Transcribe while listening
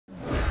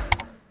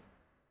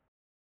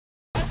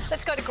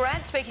Let's go to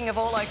Grant. Speaking of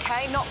all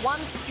okay, not one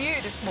spew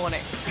this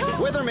morning.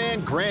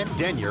 Weatherman Grant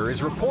Denyer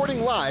is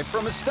reporting live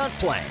from a stunt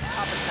plane.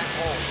 Toughest cat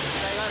ball.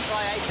 So you're going to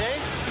try AG?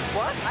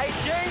 What?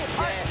 AG?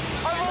 Yeah.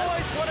 I've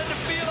always wanted to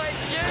feel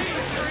AG.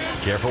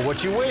 Careful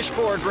what you wish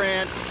for,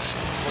 Grant.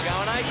 We're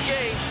going AG.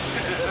 You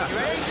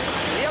ready?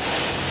 Yep.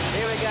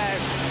 Here we go.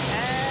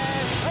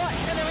 And right,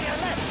 and then we go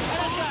left. And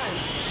let's go.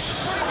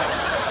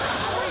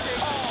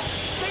 Squeezing.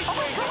 Keep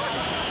squeezing.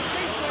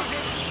 Keep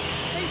squeezing.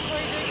 Keep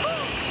squeezing.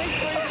 Keep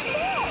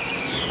squeezing.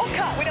 Oh,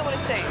 cut. We don't want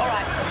to see. All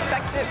right,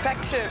 back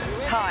to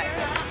hi.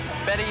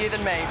 Better you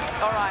than me.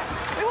 All right,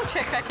 we will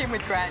check back in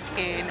with Grant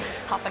in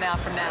half an hour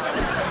from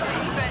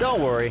now.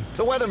 Don't worry,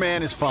 the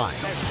weatherman is fine.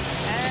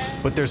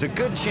 But there's a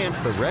good chance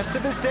the rest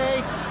of his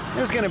day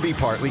is going to be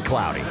partly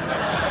cloudy.